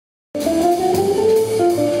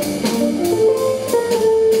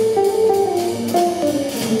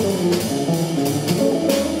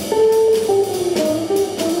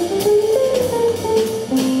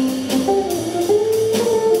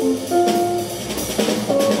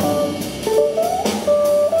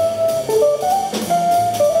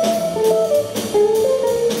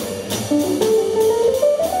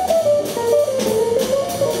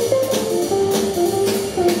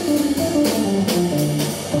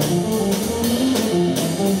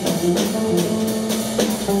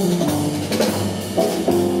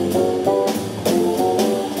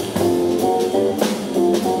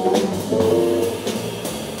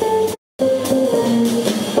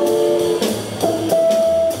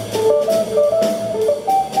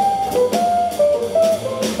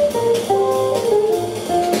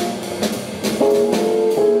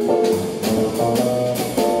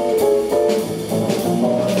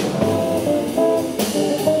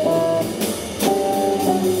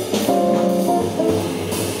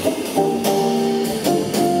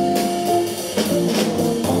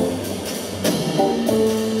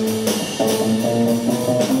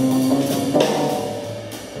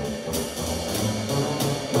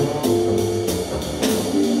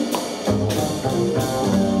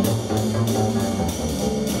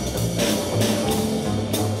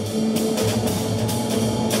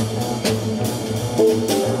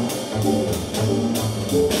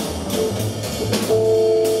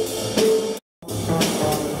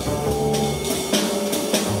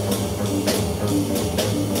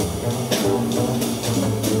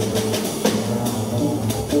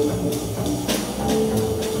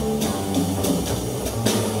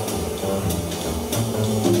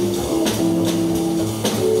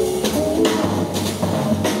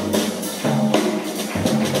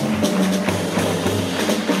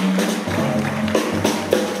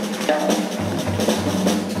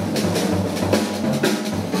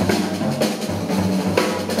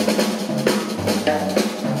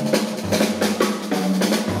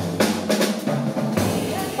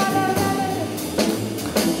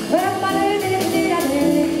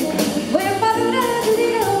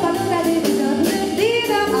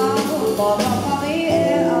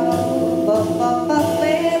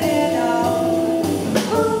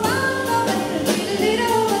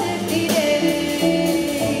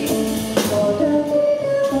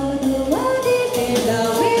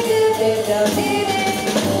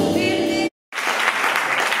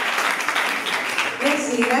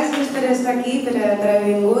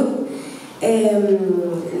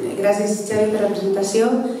Gràcies, Xavi, per la presentació.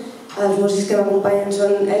 Els músics que m'acompanyen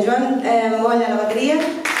són el Joan Moll a la bateria,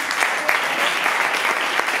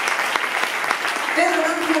 Pedro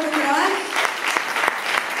Ramos a la contrabaix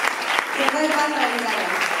i el Roy Paz a la guitarra.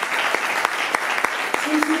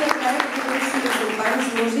 Som superclares perquè tots són companys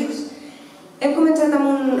músics. Hem començat amb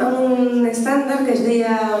un estàndard que es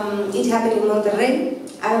deia It's Happening Monterrey.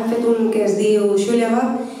 Ara hem fet un que es diu Xullava,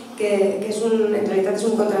 que en realitat és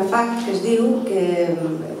un contrafact que es diu, que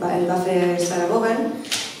el va fer Sarah Vaughan,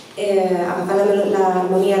 agafant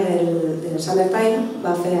l'harmonia del Summertime,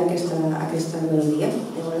 va fer aquesta melodia.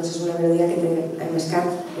 Llavors és una melodia que té el mescat,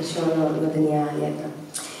 que això no tenia lletra.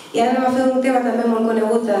 I ara anem a fer un tema també molt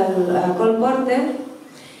conegut a Cole Porter,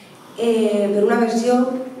 per una versió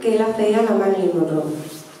que ella feia a la Marilyn Monroe,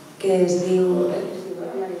 que es diu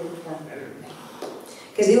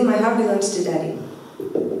My Heart Belongs to Daddy.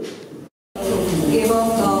 Give a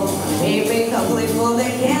call, maybe probably for the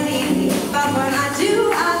candy, but when I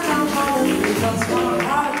do, I don't call it because my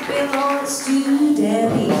heart belongs to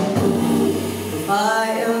Daddy. If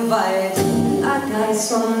I invite a guy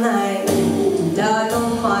some night to dine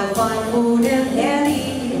on my fine food and candy,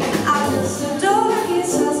 I just adore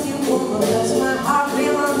his asking for because my heart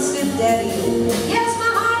belongs to Daddy. Yes,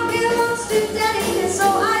 my heart belongs to Daddy, so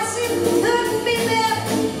I sit couldn't be there.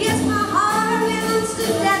 Yes, my heart belongs to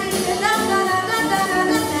Daddy.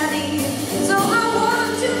 So I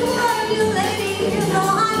want to love you, lady. You know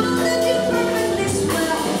I know that you perfectly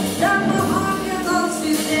swear that my heart belongs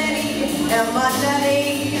to Daddy, and my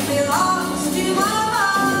daddy belongs to my heart.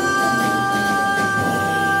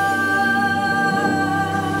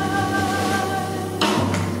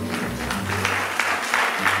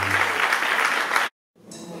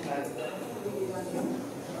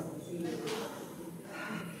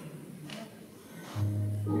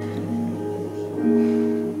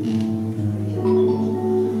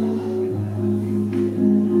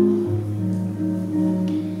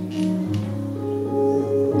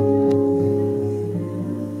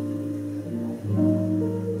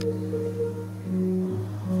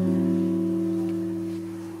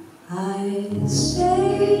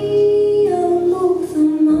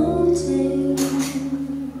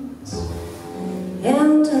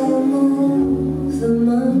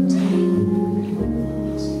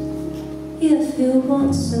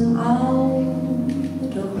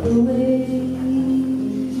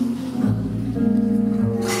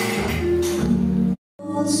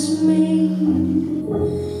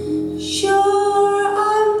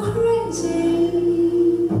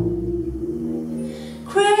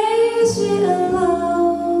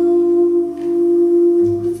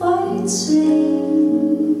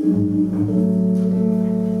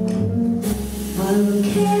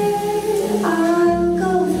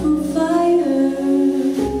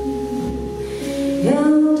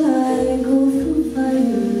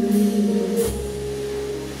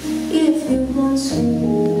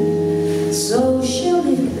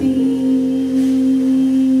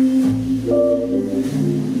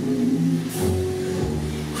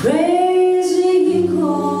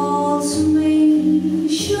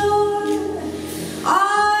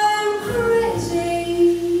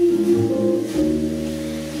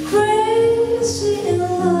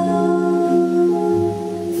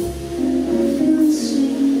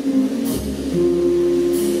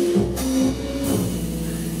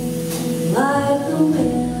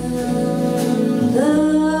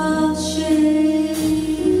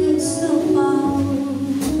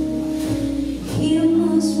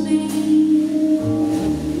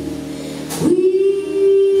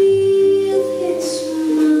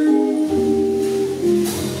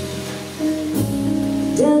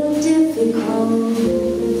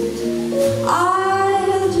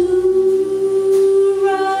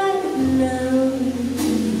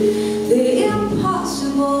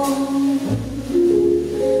 home.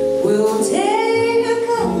 Will take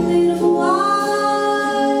a little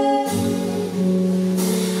while.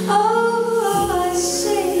 Oh, I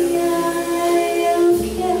say I am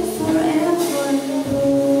here forever,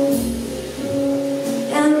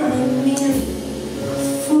 and I mean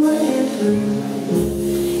forever.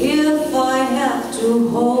 If I have to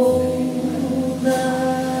hold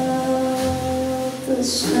up the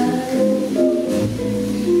sky,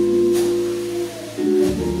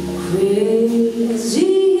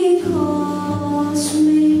 crazy calls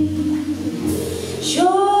me. Sure,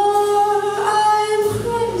 I'm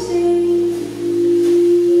crazy,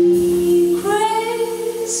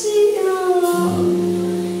 crazy in love.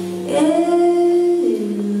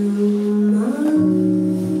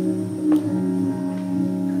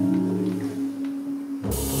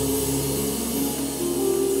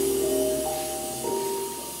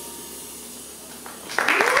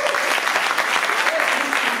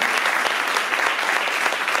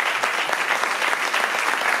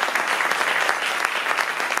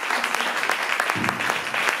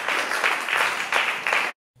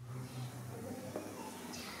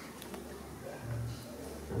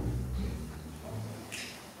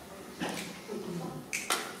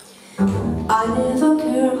 I never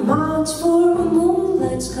cared much for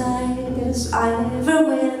moonlight skies. I never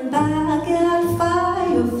went back at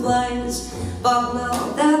fireflies. But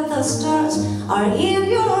now that the stars are in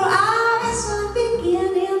your eyes, I'm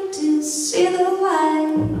beginning to see the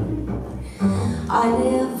light. I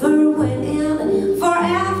never went in for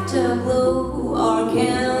afterglow or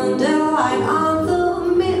candlelight on the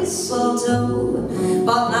mistletoe.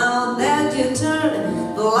 But now that you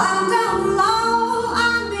turn the lamp down low,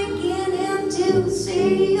 I'm beginning to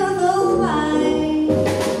see the light.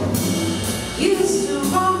 Used to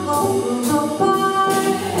rumble through the bar,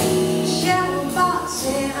 shadow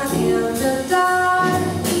boxing in the dark.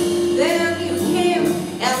 Then you came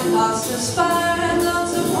and lost the spark.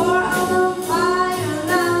 Those are more on the fire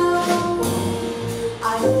now. I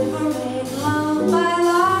never made love by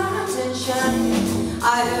light and shine. I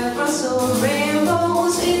never saw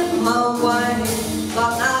rainbows in my wine.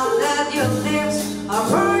 But now that your lips are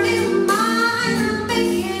burning mine, I'm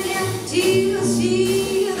beginning to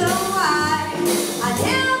see the light. I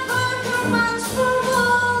never cared much for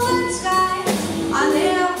moonlit skies. I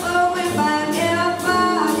never went back at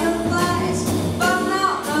fireflies. But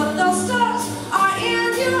now that the stars are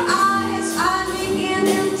in your eyes, I'm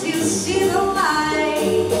beginning to see the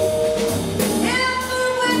light. Never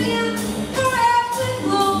went in for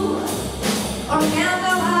afterglow or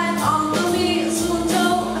candlelight on the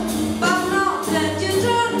mistletoe. But now that you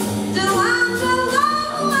turn the lamp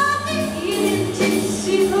low, I'm beginning to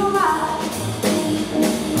see the light.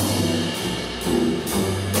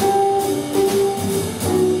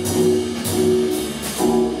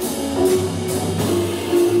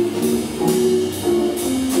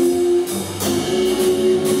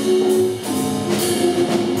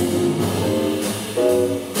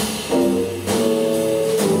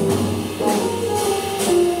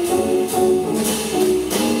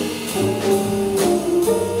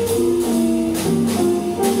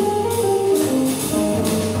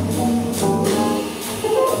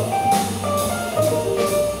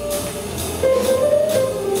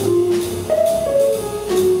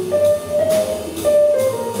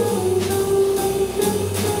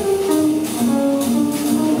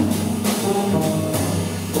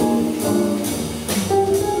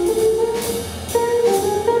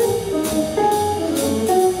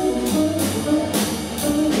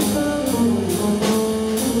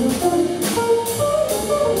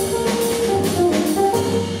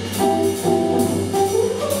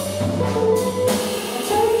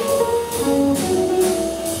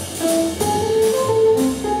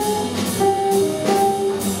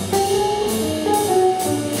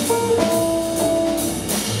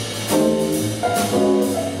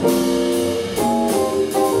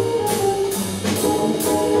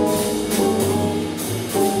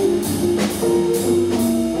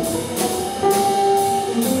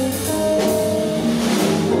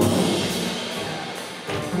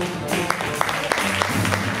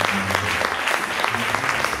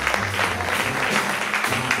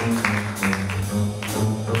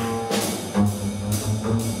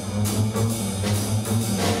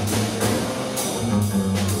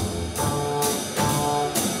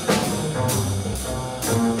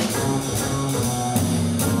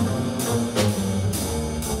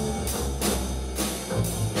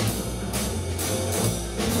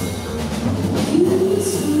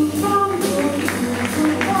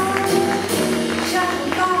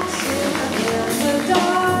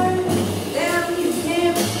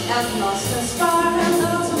 Lost the star and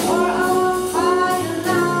the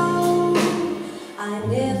I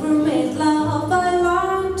never made love by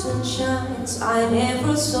lantern shines. I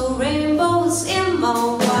never saw rainbows in my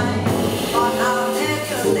wine. But now that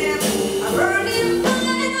you're there, I'm burning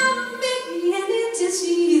mine. I'm beginning to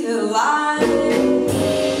see the light.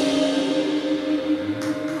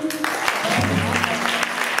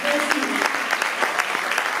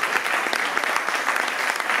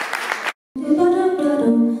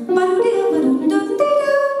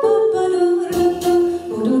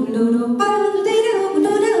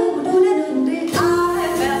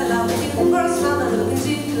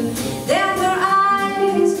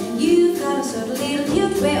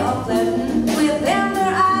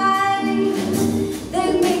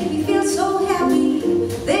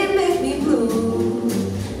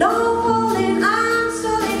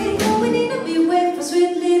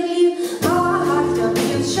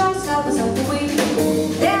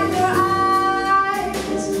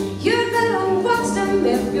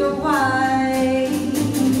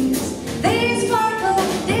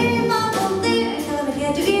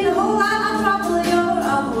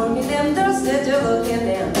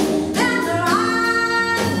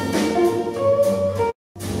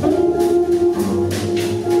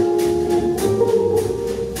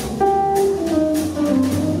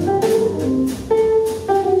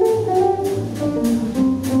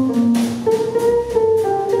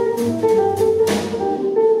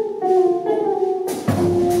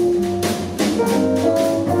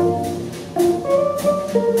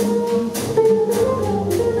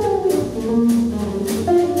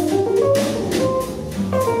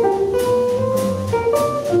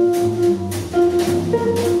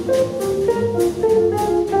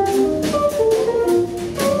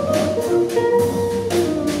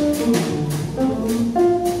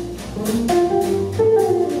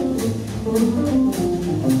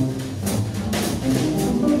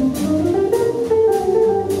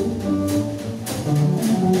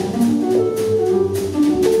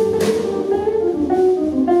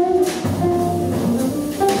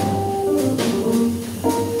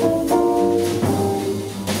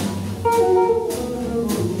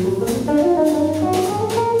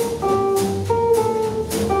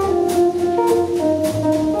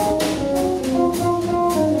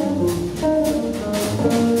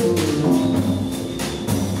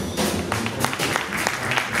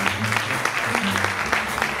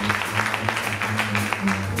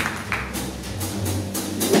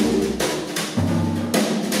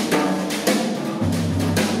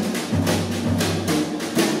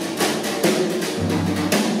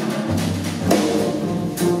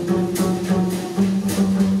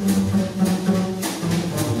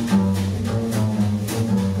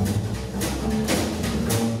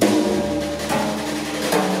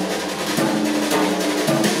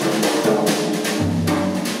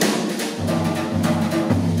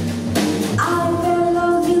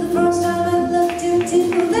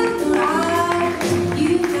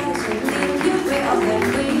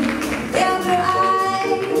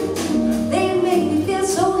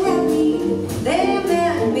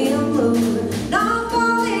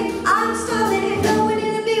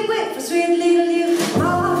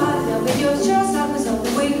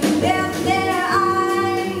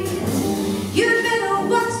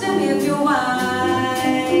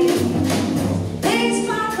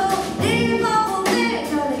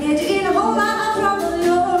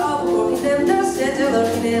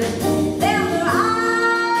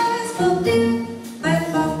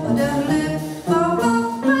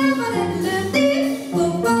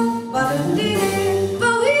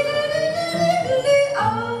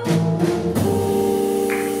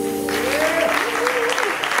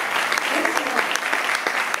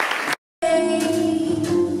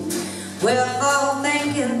 Without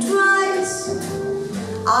thinking twice,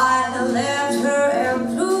 I left her and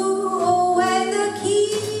threw away the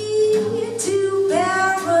key to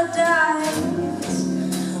paradise.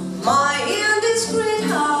 My indiscreet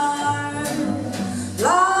heart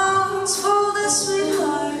longs for the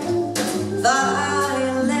sweetheart that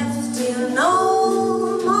I left in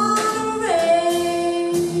old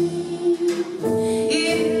Monterey.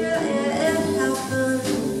 It happened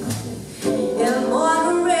in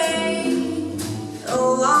Monterey a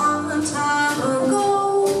long time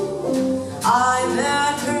ago.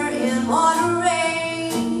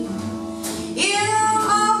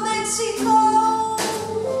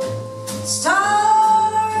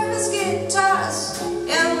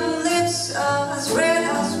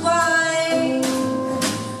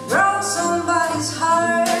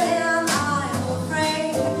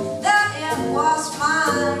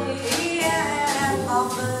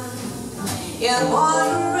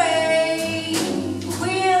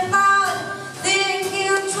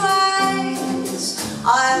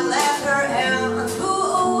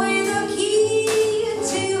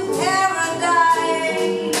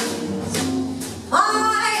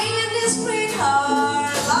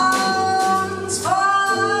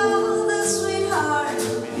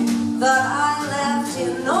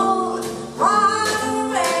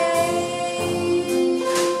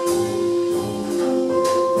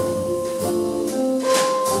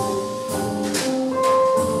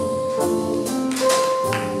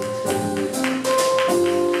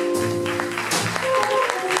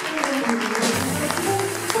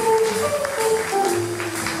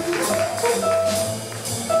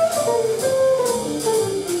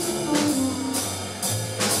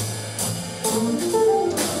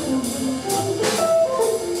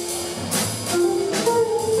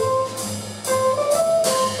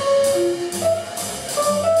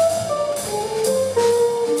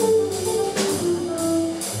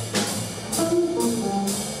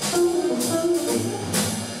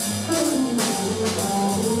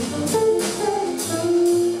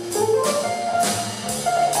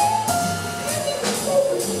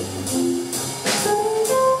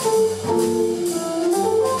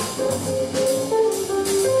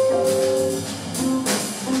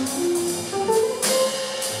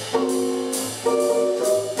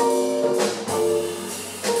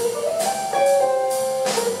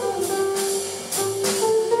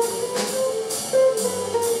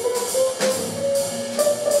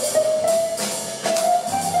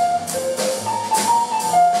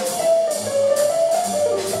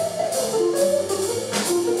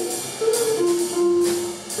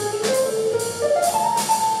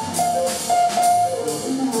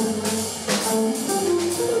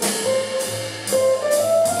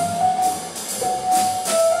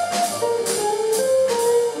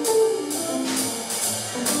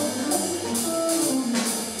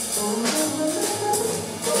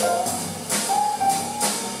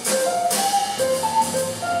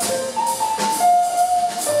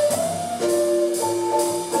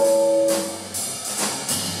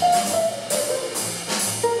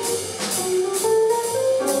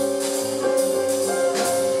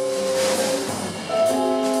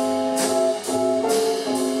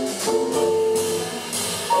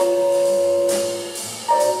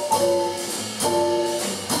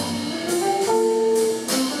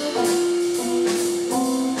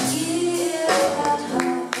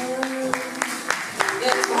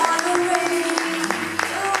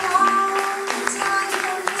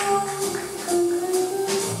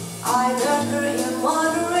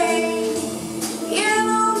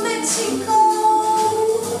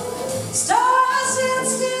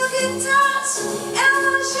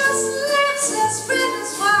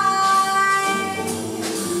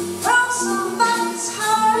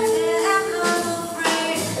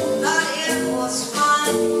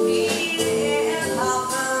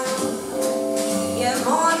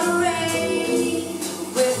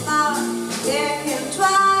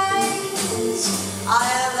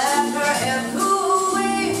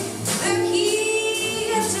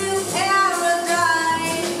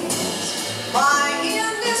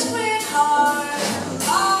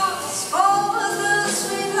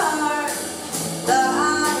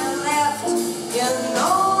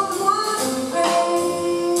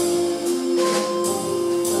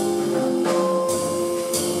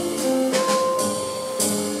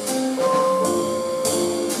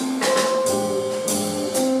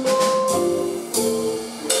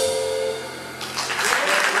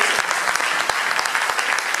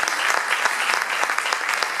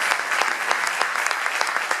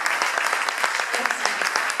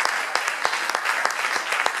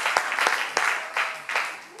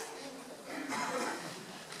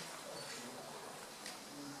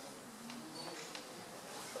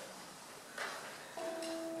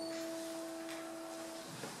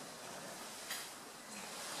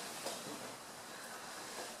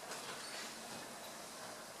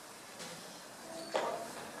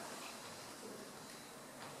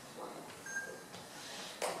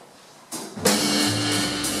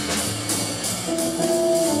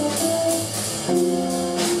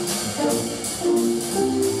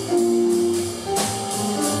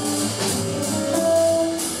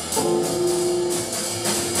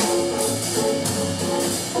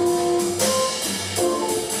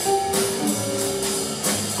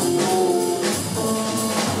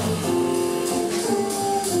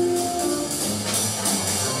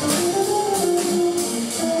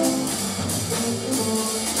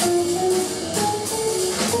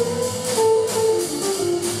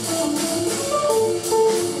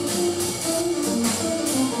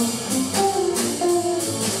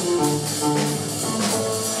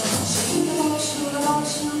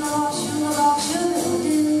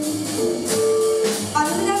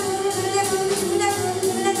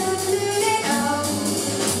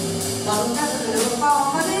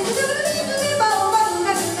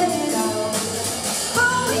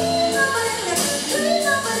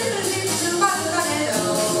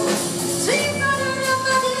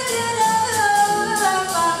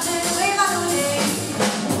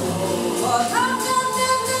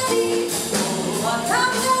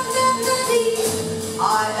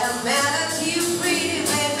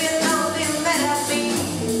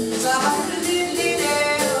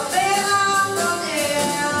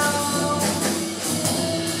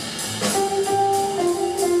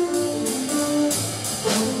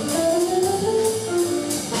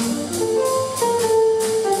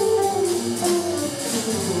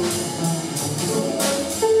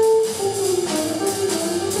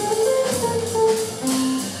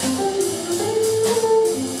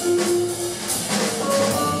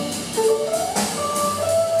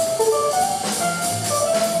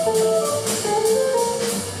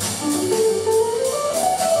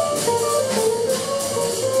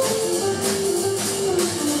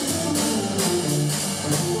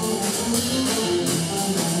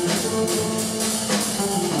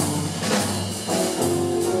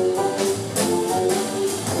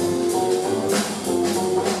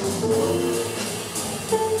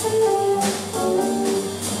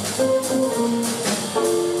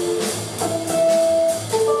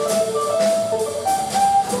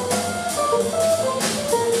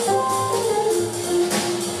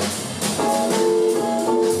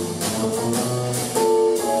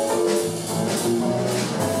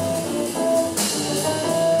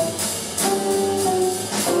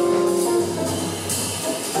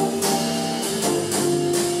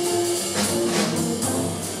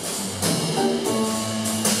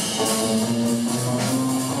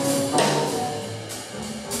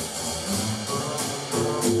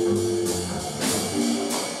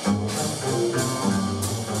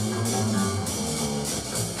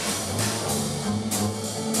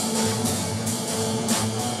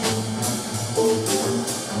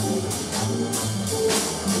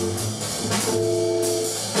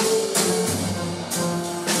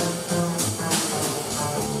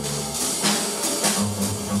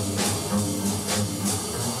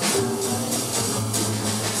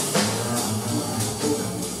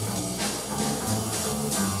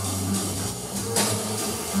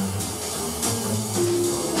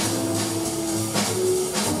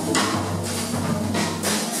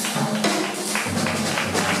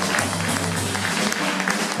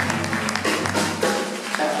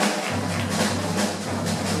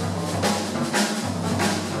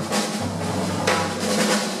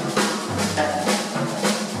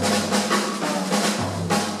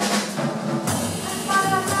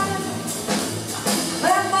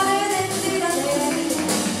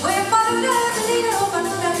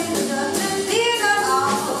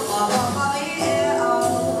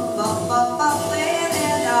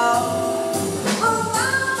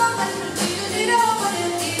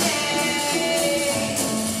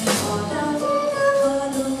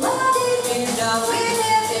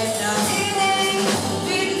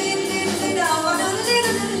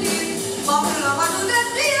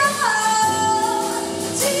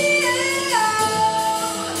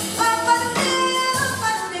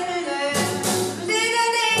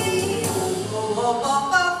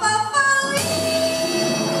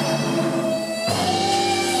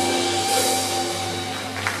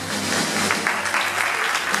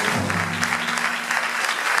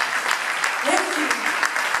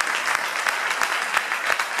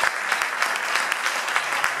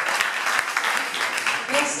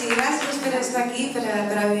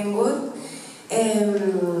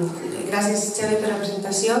 gràcies, Xavi, per la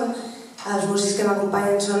presentació. Els músics que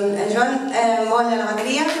m'acompanyen són el Joan Moll a la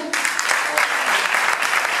bateria,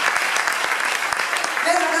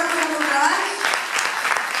 Pedro Campos al contrabaix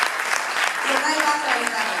i el Ray Bach a la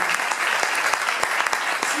guitarra.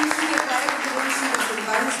 Sí, que clar, que tenim 5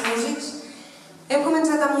 companys músics. Hem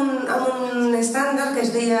començat amb un estàndard que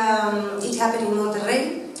es deia It's Happening Monterrey.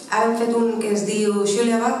 Ara hem fet un que es diu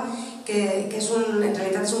Xuliava, que en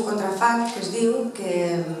realitat és un contrafat que es diu, que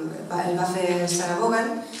el va fer Sarah Vaughan,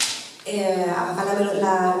 agafant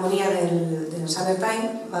l'harmonia del Summertime,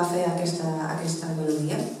 va fer aquesta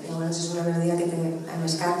melodia. Llavors és una melodia que té en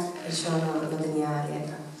escat, això no tenia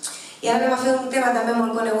lletra. I ara anem a fer un tema també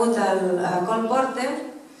molt conegut a Cole Porter,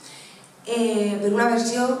 per una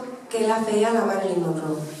versió que la feia la Marilyn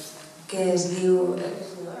Monroe, que es diu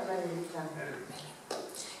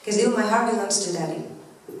My Heart Belongs to Daddy.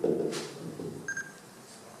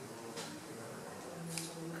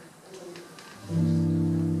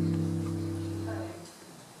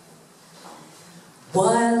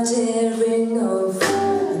 While tearing off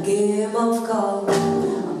a game of golf, I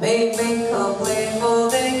may make a play for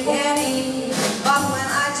the caddy, but when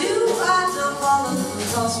I do, I don't follow the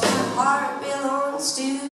toss.